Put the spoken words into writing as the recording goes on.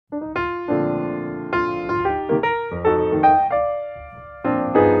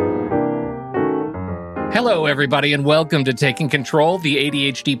Hello, everybody, and welcome to Taking Control, the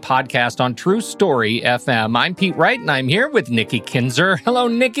ADHD podcast on True Story FM. I'm Pete Wright, and I'm here with Nikki Kinzer. Hello,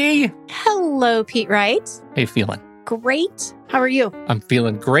 Nikki. Hello, Pete Wright. How you feeling? Great. How are you? I'm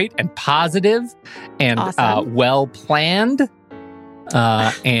feeling great and positive and Awesome. well-planned.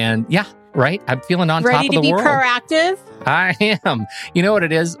 And yeah, right? I'm feeling on top of the world. Ready to be proactive? I am. You know what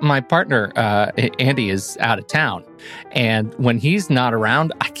it is? My partner, Andy, is out of town. And when he's not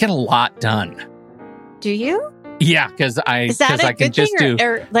around, I get a lot done. Do you? Yeah, because I can just do.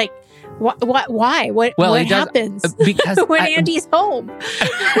 Or like, why? What happens because when Andy's home?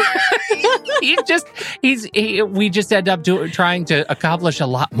 We just end up trying to accomplish a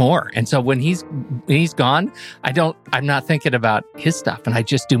lot more. And so when he's gone, I'm not thinking about his stuff, and I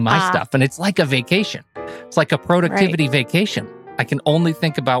just do my stuff. And it's like a vacation. It's like a productivity vacation. I can only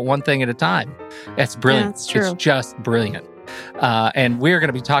think about one thing at a time. That's brilliant. Yeah, that's true. It's just brilliant. And we're going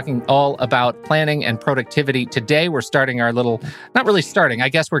to be talking all about planning and productivity. Today, we're starting our little, not really starting, I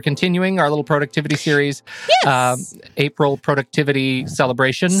guess we're continuing our little productivity series. Yes. April productivity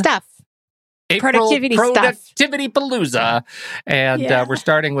celebration. Stuff. Productivity Palooza. And we're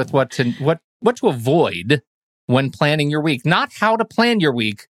starting with what to avoid when planning your week. Not how to plan your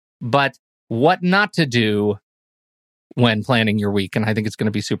week, but what not to do when planning your week. And I think it's going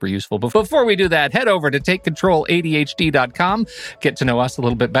to be super useful. But before we do that, head over to takecontroladhd.com. Get to know us a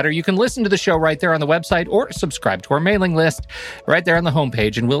little bit better. You can listen to the show right there on the website or subscribe to our mailing list right there on the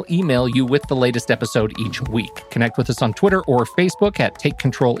homepage, and we'll email you with the latest episode each week. Connect with us on Twitter or Facebook at Take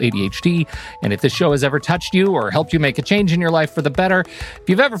Control ADHD. And if this show has ever touched you or helped you make a change in your life for the better, if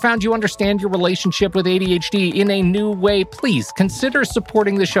you've ever found you understand your relationship with ADHD in a new way, please consider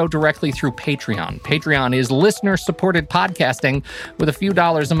supporting the show directly through Patreon. Patreon is listener-supported podcasting. With a few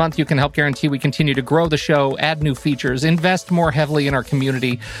dollars a month, you can help guarantee we continue to grow the show, add new features, invest more heavily in our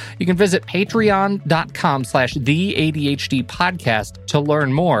community. You can visit patreon.com/the ADHD to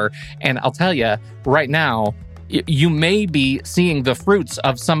learn more. And I'll tell you right now, you may be seeing the fruits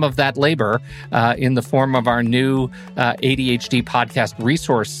of some of that labor in the form of our new ADHD podcast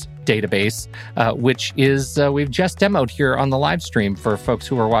resource database, which is we've just demoed here on the live stream for folks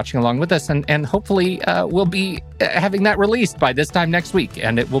who are watching along with us, and hopefully we'll be having that released by this time next week,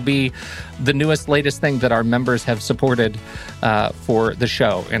 and it will be the latest thing that our members have supported for the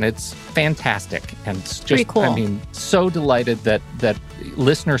show, and it's fantastic, and it's just pretty cool. I mean, so delighted that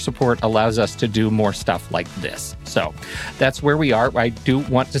listener support allows us to do more stuff like this. So that's where we are. I do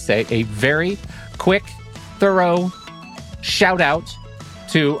want to say a very quick, thorough shout out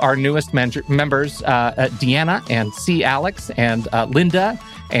to our newest members, Deanna and C. Alex and Linda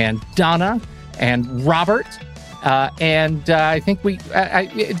and Donna and Robert. And I think these are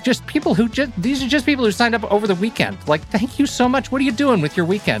just people who signed up over the weekend. Like, thank you so much. What are you doing with your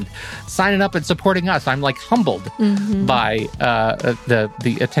weekend? Signing up and supporting us. I'm like humbled by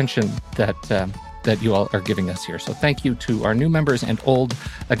the attention that you all are giving us here. So thank you to our new members and old.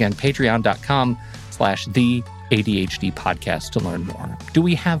 Again, patreon.com/the ADHD podcast to learn more. Do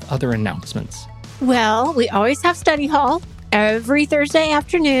we have other announcements? Well, we always have study hall. Every Thursday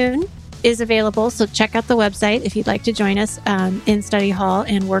afternoon is available. So check out the website if you'd like to join us in study hall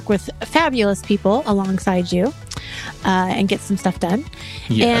and work with fabulous people alongside you and get some stuff done.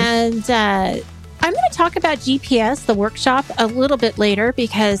 Yes. And I'm going to talk about GPS, the workshop, a little bit later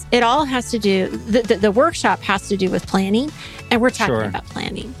because it all has to do, the workshop has to do with planning, and we're talking about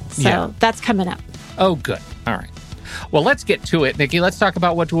planning. So that's coming up. Oh, good. All right. Well, let's get to it, Nikki. Let's talk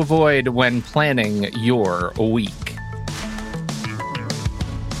about what to avoid when planning your week.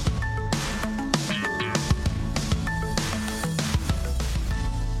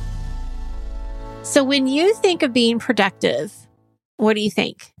 So when you think of being productive, what do you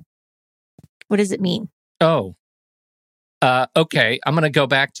think? What does it mean? Oh, okay. I'm going to go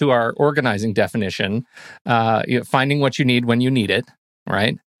back to our organizing definition. Finding what you need when you need it,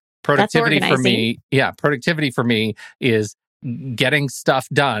 right? Productivity for me is getting stuff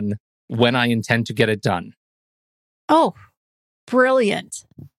done when I intend to get it done. Oh, brilliant.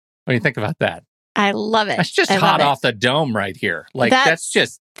 What do you think about that? I love it. That's just hot off the dome right here. Like, that's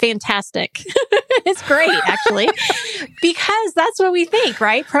just fantastic. It's great, actually, because that's what we think,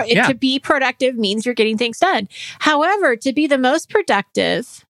 right? To be productive means you're getting things done. However, to be the most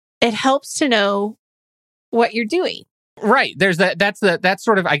productive, it helps to know what you're doing. Right. There's that's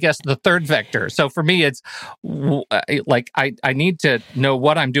sort of, I guess, the third vector. So for me, it's like I need to know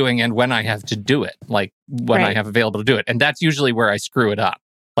what I'm doing and when I have to do it, like when I have available to do it. And that's usually where I screw it up.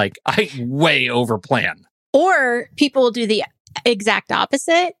 Like, I way over plan. Or people will do the exact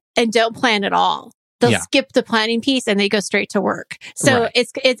opposite and don't plan at all. They'll Yeah. skip the planning piece and they go straight to work. So Right.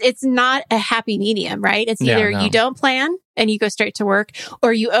 it's not a happy medium, right? It's Yeah, either no. you don't plan and you go straight to work,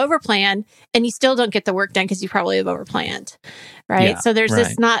 or you overplan and you still don't get the work done because you probably have overplanned, right? Yeah, So there's right.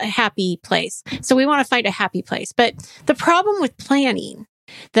 this not a happy place. So we want to find a happy place. But the problem with planning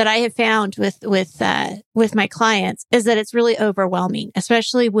that I have found with my clients is that it's really overwhelming,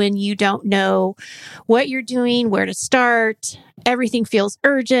 especially when you don't know what you're doing, where to start. Everything feels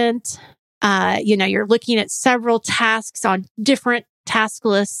urgent. You're looking at several tasks on different task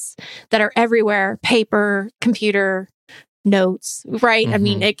lists that are everywhere: paper, computer, notes, right? I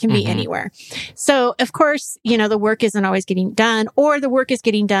mean, it can be anywhere. So of course, the work isn't always getting done, or the work is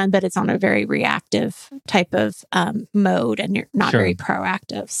getting done, but it's on a very reactive type of mode and you're not Sure. very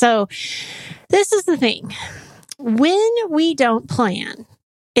proactive. So this is the thing. When we don't plan,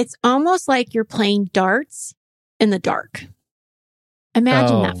 it's almost like you're playing darts in the dark.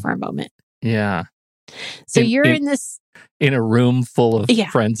 Imagine that Oh. for a moment. Yeah. So In- you're in- in this In a room full of Yeah.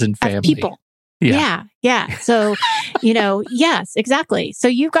 friends and of family. people. Yeah. Yeah. So, yes, exactly. So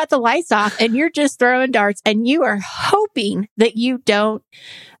you've got the lights off and you're just throwing darts and you are hoping that you don't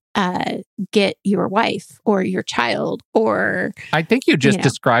get your wife or your child or I think you just You know.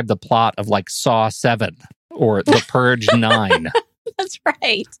 described the plot of like Saw 7 or The Purge 9. that's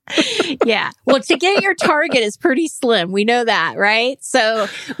right. Yeah. Well, to get your target is pretty slim. We know that, right? So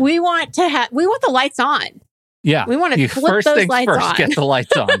we want the lights on. Yeah. We want to You flip first those things lights first, on. get the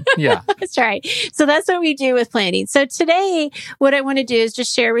lights on. Yeah. That's right. So that's what we do with planning. So today, what I want to do is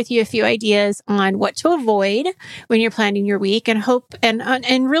just share with you a few ideas on what to avoid when you're planning your week, and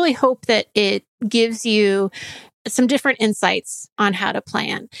really hope that it gives you some different insights on how to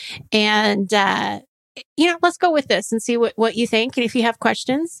plan. And let's go with this and see what you think. And if you have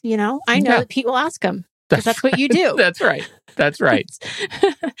questions, I know Yeah. that Pete will ask them, because that's what you do. That's right. That's right. All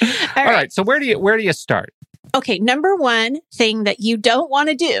All right. So where do you start? Okay, number one thing that you don't want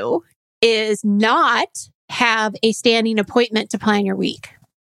to do is not have a standing appointment to plan your week.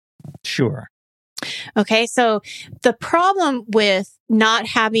 Sure. Okay, so the problem with not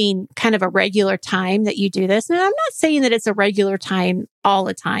having kind of a regular time that you do this, and I'm not saying that it's a regular time all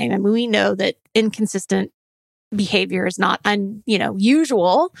the time. I mean, we know that inconsistent behavior is not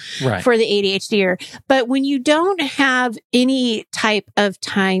usual Right. for the ADHDer. But when you don't have any type of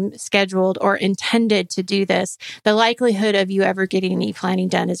time scheduled or intended to do this, the likelihood of you ever getting any planning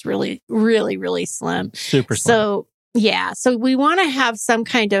done is really, really, really slim. Super slow. So we want to have some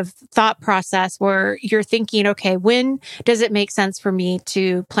kind of thought process where you're thinking, okay, when does it make sense for me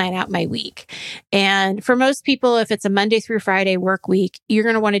to plan out my week? And for most people, if it's a Monday through Friday work week, you're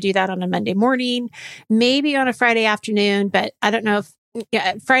going to want to do that on a Monday morning, maybe on a Friday afternoon, but I don't know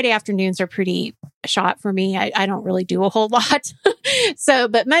if Friday afternoons are pretty shot for me. I don't really do a whole lot.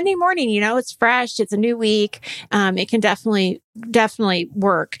 But Monday morning, it's fresh. It's a new week. It can definitely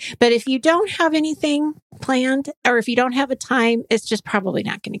work. But if you don't have anything planned, or if you don't have a time, it's just probably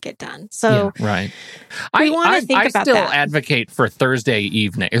not going to get done. So yeah, right. we want to think I about still that. advocate for Thursday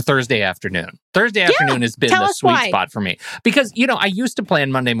evening or Thursday afternoon. Thursday afternoon has been tell the us sweet why. spot for me because, I used to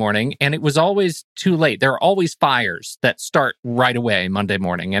plan Monday morning and it was always too late. There are always fires that start right away Monday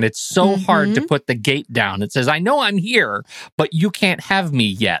morning. And it's so hard to put the gate down. It says, I know I'm here, but you can't have me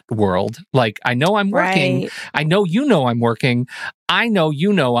yet, world. Like, I know I'm working. Right. I know I'm working. I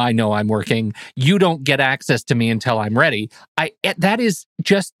know I'm working. You don't get access to me until I'm ready.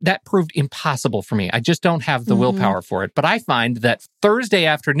 That proved impossible for me. I just don't have the willpower for it. But I find that Thursday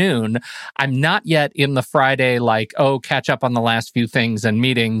afternoon, I'm not yet in the Friday, like, catch up on the last few things and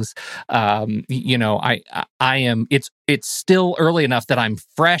meetings. I am, it's still early enough that I'm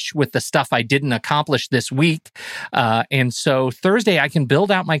fresh with the stuff I didn't accomplish this week. And so Thursday, I can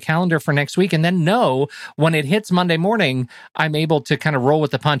build out my calendar for next week and then know when it hits Monday morning, I'm able to kind of roll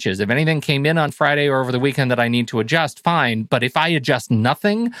with the punches. If anything came in on Friday or over the weekend that I need to adjust, fine. But if I adjust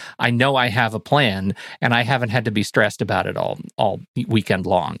nothing, I know I have a plan and I haven't had to be stressed about it all weekend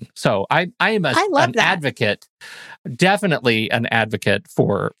long. So I am an love that. advocate, definitely an advocate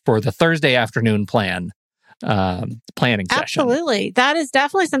for the Thursday afternoon planning session. Absolutely. That is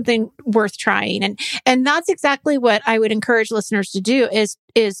definitely something worth trying. And that's exactly what I would encourage listeners to do is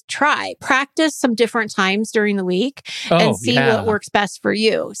practice some different times during the week and see what works best for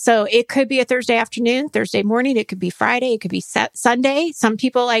you. So it could be a Thursday afternoon, Thursday morning. It could be Friday. It could be Sunday. Some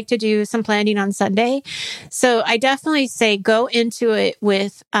people like to do some planning on Sunday. So I definitely say go into it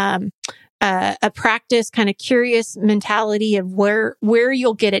with, a practice, kind of curious mentality of where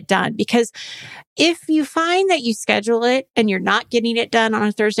you'll get it done. Because if you find that you schedule it and you're not getting it done on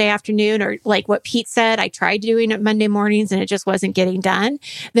a Thursday afternoon, or like what Pete said, I tried doing it Monday mornings and it just wasn't getting done,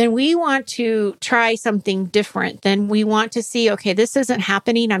 then we want to try something different. Then we want to see, okay, this isn't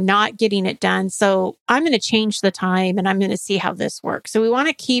happening. I'm not getting it done. So I'm going to change the time and I'm going to see how this works. So we want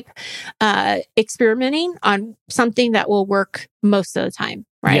to keep experimenting on something that will work most of the time.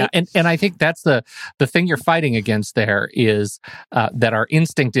 Right. Yeah, and I think that's the thing you're fighting against there is that our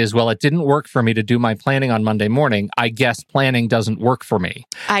instinct is, well, it didn't work for me to do my planning on Monday morning. I guess planning doesn't work for me.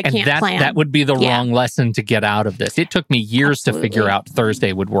 I can't plan. That would be the wrong lesson to get out of this. It took me years Absolutely. to figure out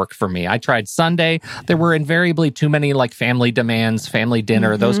Thursday would work for me. I tried Sunday. There were invariably too many like family demands, family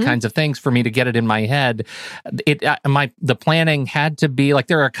dinner, those kinds of things for me to get it in my head. The planning had to be like,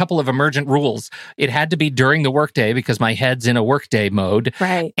 there are a couple of emergent rules. It had to be during the workday because my head's in a workday mode.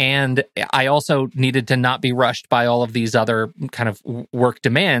 Right. And I also needed to not be rushed by all of these other kind of work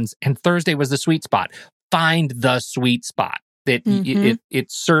demands. And Thursday was the sweet spot. Find the sweet spot.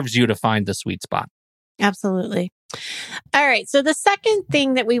 It serves you to find the sweet spot. Absolutely. All right. So the second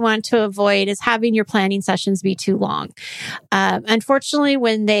thing that we want to avoid is having your planning sessions be too long. Unfortunately,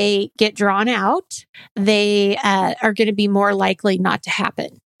 when they get drawn out, they are going to be more likely not to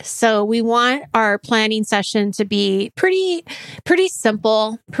happen. So we want our planning session to be pretty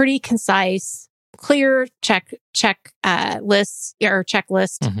simple, pretty concise, clear check lists or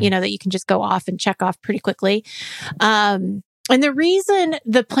checklist, that you can just go off and check off pretty quickly. And the reason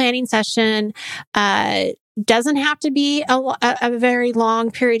the planning session doesn't have to be a very long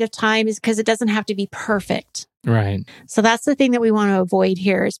period of time is because it doesn't have to be perfect. Right. So that's the thing that we want to avoid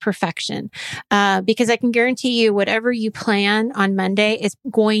here is perfection. Because I can guarantee you whatever you plan on Monday is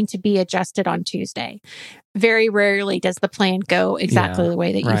going to be adjusted on Tuesday. Very rarely does the plan go exactly the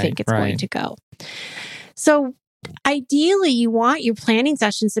way that you think it's going to go. So ideally, you want your planning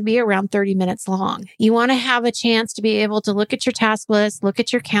sessions to be around 30 minutes long. You want to have a chance to be able to look at your task list, look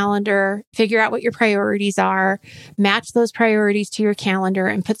at your calendar, figure out what your priorities are, match those priorities to your calendar,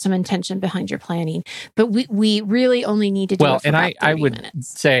 and put some intention behind your planning. But we really only need to do it for about 30 I would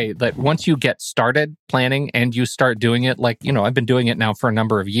minutes. say that once you get started planning and you start doing it, like, I've been doing it now for a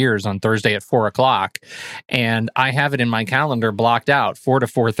number of years on Thursday at 4:00, and I have it in my calendar blocked out 4 to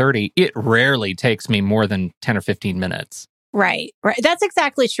 4:30. It rarely takes me more than 10 or 15 minutes. Right. That's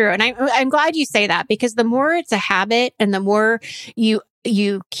exactly true. And I'm glad you say that, because the more it's a habit and the more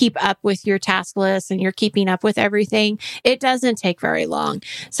you keep up with your task list and you're keeping up with everything, it doesn't take very long.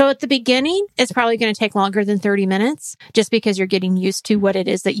 So at the beginning, it's probably going to take longer than 30 minutes just because you're getting used to what it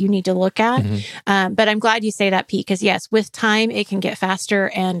is that you need to look at. But I'm glad you say that, Pete, because yes, with time, it can get faster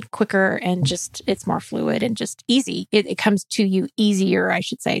and quicker and just, it's more fluid and just easy. It comes to you easier, I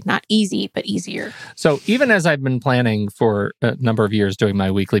should say. Not easy, but easier. So even as I've been planning for a number of years, doing my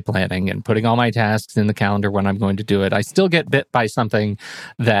weekly planning and putting all my tasks in the calendar when I'm going to do it, I still get bit by something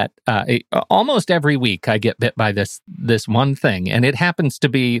that almost every week I get bit by this one thing. And it happens to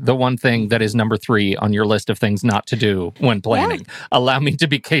be the one thing that is number 3 on your list of things not to do when planning. Yeah. Allow me to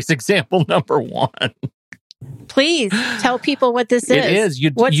be case example number 1. Please tell people what this is. It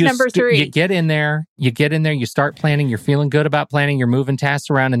is. What's number 3? You get in there, you start planning, you're feeling good about planning, you're moving tasks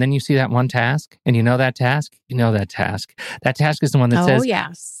around, and then you see that one task, and you know that task. That task is the one that says,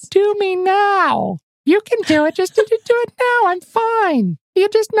 yes, do me now. You can do it. Just do it now. I'm fine. You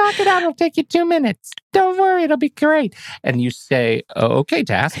just knock it out. It'll take you 2 minutes. Don't worry. It'll be great. And you say, okay,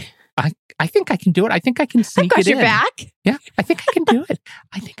 task. I think I can do it. I think I can sneak it in. I've got your back. Yeah, I think I can do it.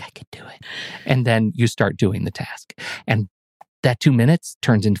 I think I can do it. And then you start doing the task. And that 2 minutes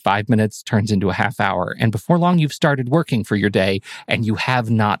turns into 5 minutes, turns into a half hour. And before long, you've started working for your day and you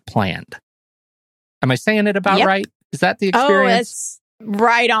have not planned. Am I saying it about right? Is that the experience? Oh, it's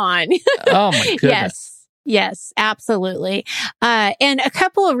right on. Oh, my goodness. Yes, absolutely. And a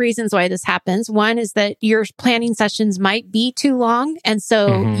couple of reasons why this happens. One is that your planning sessions might be too long. And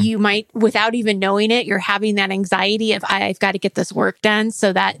so you might, without even knowing it, you're having that anxiety of, I've got to get this work done.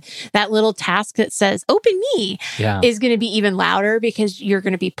 So that little task that says, open me is going to be even louder because you're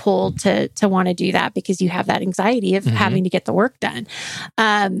going to be pulled to want to do that because you have that anxiety of having to get the work done.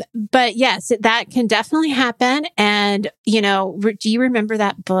 But yes, that can definitely happen. And, do you remember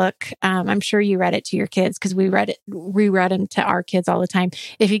that book? I'm sure you read it to your kids, because we read them to our kids all the time.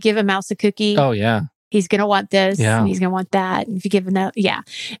 If you give a mouse a cookie, he's going to want this and he's going to want that. And if you give him that,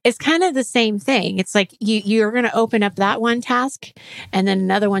 it's kind of the same thing. It's like you're going to open up that one task and then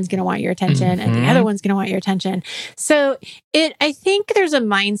another one's going to want your attention and the other one's going to want your attention. So I think there's a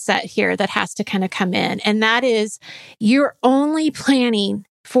mindset here that has to kind of come in, and that is you're only planning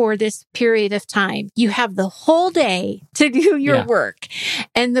for this period of time. You have the whole day to do your work.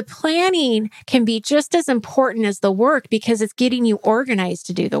 And the planning can be just as important as the work because it's getting you organized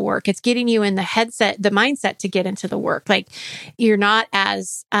to do the work. It's getting you in the mindset to get into the work. Like you're not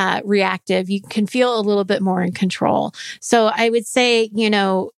as reactive. You can feel a little bit more in control. So I would say,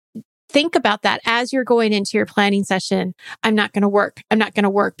 think about that as you're going into your planning session. I'm not going to work. I'm not going to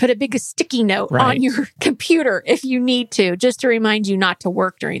work. Put a big sticky note on your computer if you need to, just to remind you not to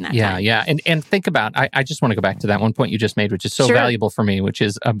work during that time. Yeah. And think about, I just want to go back to that one point you just made, which is so valuable for me, which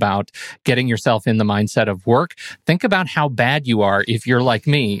is about getting yourself in the mindset of work. Think about how bad you are if you're like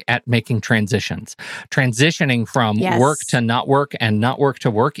me at making transitions. Transitioning from work to not work and not work to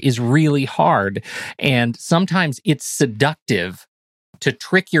work is really hard. And sometimes it's seductive to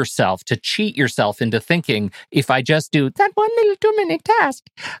trick yourself, to cheat yourself into thinking, if I just do that one little 2-minute task,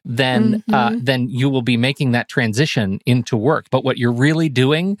 then you will be making that transition into work. But what you're really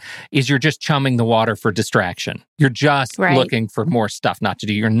doing is you're just chumming the water for distraction. You're just looking for more stuff not to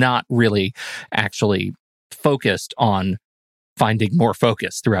do. You're not really actually focused on finding more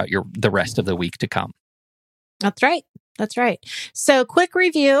focus throughout the rest of the week to come. That's right. So quick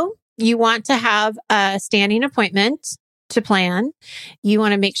review. You want to have a standing appointment to plan. You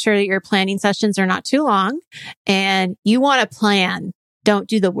want to make sure that your planning sessions are not too long, and you want to plan. Don't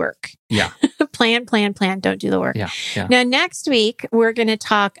do the work. Yeah. plan. Don't do the work. Yeah. Now, next week, we're going to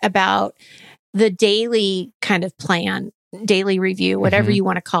talk about the daily kind of plan, daily review, whatever you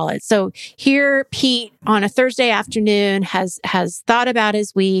want to call it. So here, Pete on a Thursday afternoon has thought about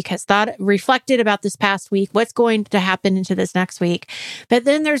his week, reflected about this past week, what's going to happen into this next week. But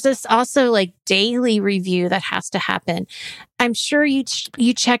then there's this also like daily review that has to happen. I'm sure you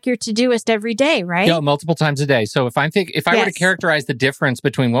check your Todoist every day, right? Yeah, multiple times a day. So if I were to characterize the difference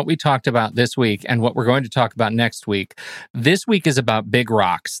between what we talked about this week and what we're going to talk about next week, this week is about big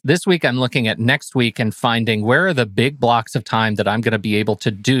rocks. This week, I'm looking at next week and finding where are the big blocks of time that I'm going to be able to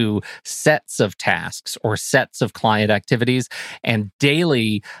do sets of tasks or sets of client activities. And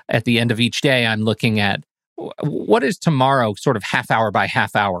daily, at the end of each day, I'm looking at what is tomorrow sort of half hour by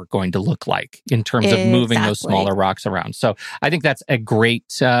half hour going to look like in terms of moving those smaller rocks around. So I think that's a great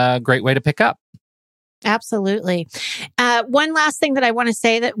way to pick up. Absolutely. One last thing that I want to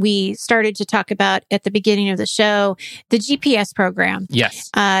say that we started to talk about at the beginning of the show, the GPS program.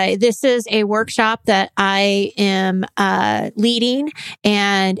 Yes. This is a workshop that I am leading,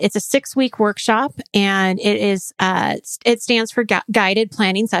 and it's a 6-week workshop, and it stands for guided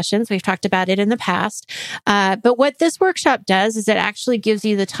planning sessions. We've talked about it in the past. But what this workshop does is it actually gives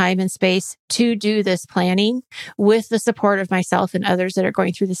you the time and space to do this planning with the support of myself and others that are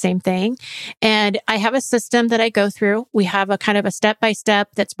going through the same thing. And I have a system that I go through. We have a kind of a step-by-step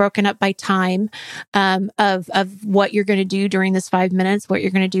that's broken up by time of what you're going to do during this 5 minutes, what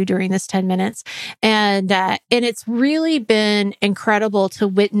you're going to do during this 10 minutes. And it's really been incredible to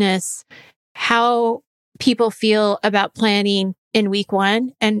witness how people feel about planning in week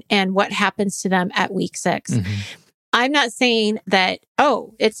 1 and what happens to them at week 6. I'm not saying that,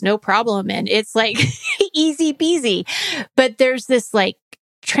 it's no problem and it's like easy peasy, but there's this like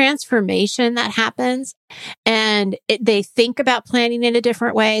transformation that happens, and they think about planning in a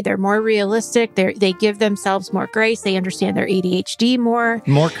different way. They're more realistic. They give themselves more grace. They understand their ADHD more.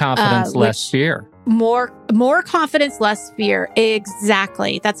 More confidence, less fear. More confidence, less fear.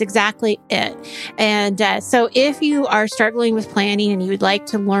 Exactly. That's exactly it. And so if you are struggling with planning and you would like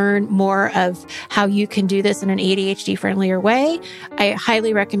to learn more of how you can do this in an ADHD friendlier way, I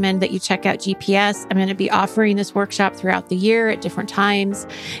highly recommend that you check out GPS. I'm going to be offering this workshop throughout the year at different times,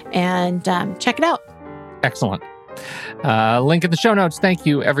 and check it out. Excellent. Link in the show notes. Thank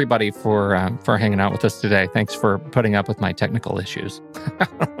you, everybody, for hanging out with us today. Thanks for putting up with my technical issues. I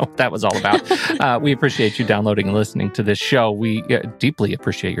don't know what that was all about. We appreciate you downloading and listening to this show. We deeply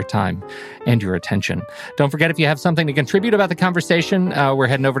appreciate your time and your attention. Don't forget, if you have something to contribute about the conversation, we're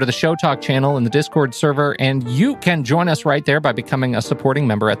heading over to the Show Talk channel in the Discord server, and you can join us right there by becoming a supporting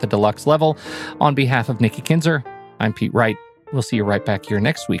member at the deluxe level. On behalf of Nikki Kinzer, I'm Pete Wright. We'll see you right back here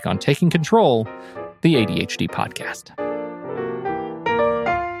next week on Taking Control, the ADHD podcast.